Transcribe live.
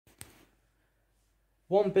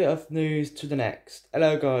One bit of news to the next.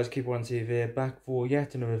 Hello guys, Keep On TV back for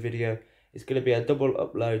yet another video. It's going to be a double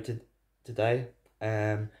upload today.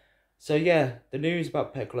 So yeah, the news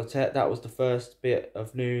about Pep Clotet, that was the first bit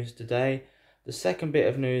of news today. The second bit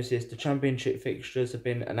of news is the championship fixtures have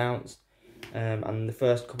been announced, and the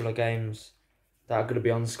first couple of games that are going to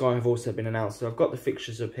be on Sky have also been announced. So I've got the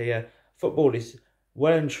fixtures up here. Football is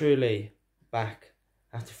well and truly back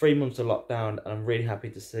after 3 months of lockdown, and I'm really happy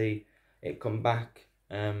to see it come back.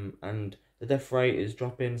 And the death rate is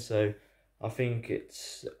dropping, so I think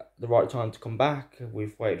it's the right time to come back.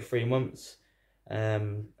 We've waited 3 months,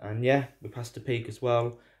 and yeah, we passed the peak as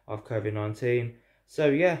well of COVID-19. So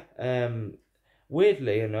yeah,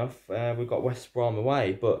 weirdly enough, we've got West Brom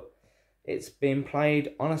away, but it's being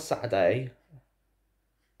played on a Saturday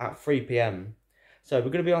at 3 PM. So we're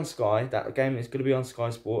going to be on Sky. That game is going to be on Sky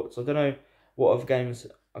Sports. I don't know what other games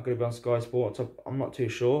are going to be on Sky Sports. I'm not too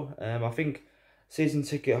sure. I think season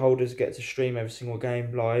ticket holders get to stream every single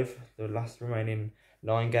game live, the last remaining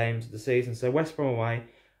 9 games of the season. So West Brom away,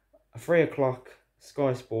 3 o'clock,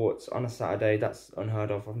 Sky Sports on a Saturday. That's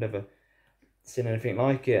unheard of. I've never seen anything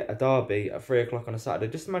like it. A derby at 3 o'clock on a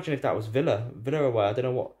Saturday. Just imagine if that was Villa away. I don't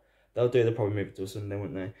know what they'll do. They'll probably move it to a Sunday,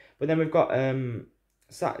 won't they? But then we've got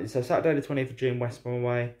Saturday the 20th of June, West Brom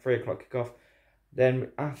away, 3 o'clock kickoff.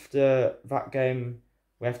 Then after that game,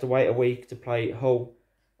 we have to wait a week to play Hull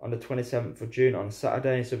on the 27th of June on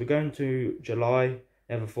Saturday. So we're going to July.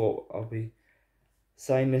 Never thought I'll be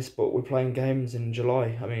saying this, but we're playing games in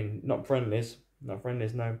July. I mean, not friendlies, no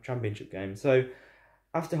championship games. So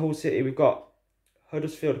after Hull City, we've got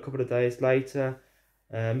Huddersfield a couple of days later,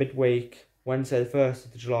 midweek, Wednesday the 1st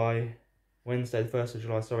of July,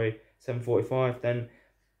 7:45. Then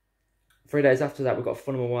 3 days after that, we've got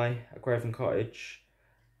Fulham away at Craven Cottage.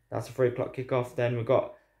 That's a 3 o'clock kickoff. Then we've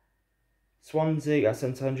got Swansea at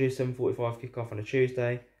St Andrews, 7:45 kickoff on a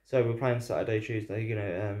Tuesday. So we're playing Saturday, Tuesday,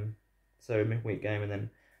 so a midweek game and then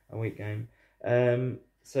a week game.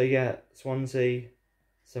 So yeah, Swansea,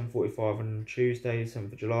 7:45 on Tuesday,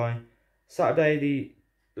 7th of July. Saturday the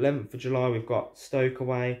 11th of July, we've got Stoke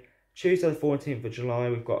away. Tuesday the 14th of July,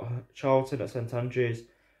 we've got Charlton at St Andrews.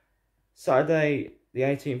 Saturday the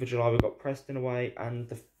 18th of July, we've got Preston away, and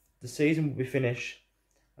the season will be finished,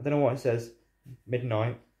 I don't know what it says,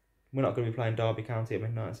 midnight. We're not going to be playing Derby County at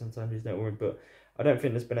midnight sometimes, don't worry, but I don't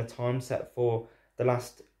think there's been a time set for the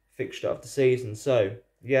last fixture of the season. So,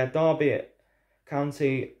 yeah, Derby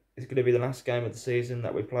County is going to be the last game of the season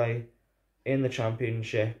that we play in the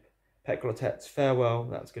Championship. Pep Clotet's farewell,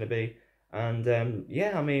 that's going to be. And,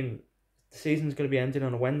 yeah, I mean, the season's going to be ending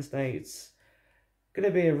on a Wednesday. It's going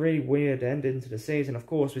to be a really weird ending to the season. Of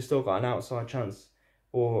course, we've still got an outside chance,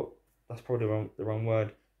 or that's probably the wrong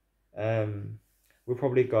word. We've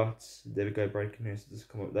probably got, there we go, breaking news just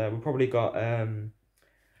come up there. We've probably got a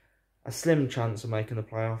slim chance of making the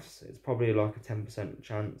playoffs. It's probably like a 10%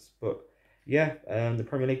 chance. But yeah, the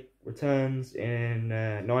Premier League returns in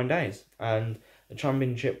 9 days, and the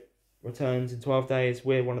Championship returns in 12 days.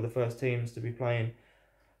 We're one of the first teams to be playing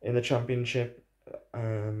in the Championship.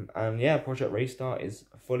 And yeah, Project Restart is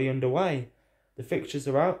fully underway. The fixtures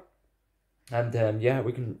are out, and yeah,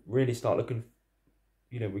 we can really start looking,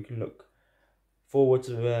 we can look forward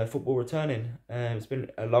to football returning. It's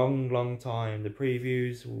been a long time. The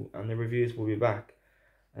previews and the reviews will be back,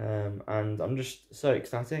 and I'm just so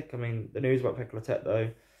ecstatic. I mean, the news about Pep Clotet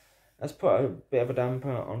though has put a bit of a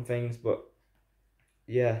damper on things, but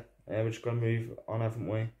yeah, we're just gonna move on, haven't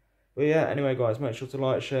we? But yeah, anyway guys, make sure to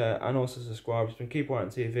like, share and also subscribe. It's been Keep On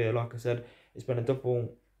TV. Like I said, it's been a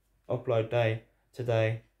double upload day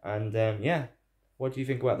today, and yeah, what do you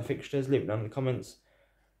think about the fixtures? Leave it down in the comments.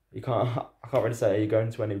 I can't really say you're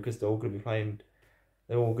going to any, because they're all going to be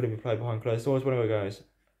played behind closed doors.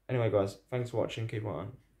 Anyway guys, thanks for watching. Keep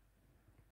on.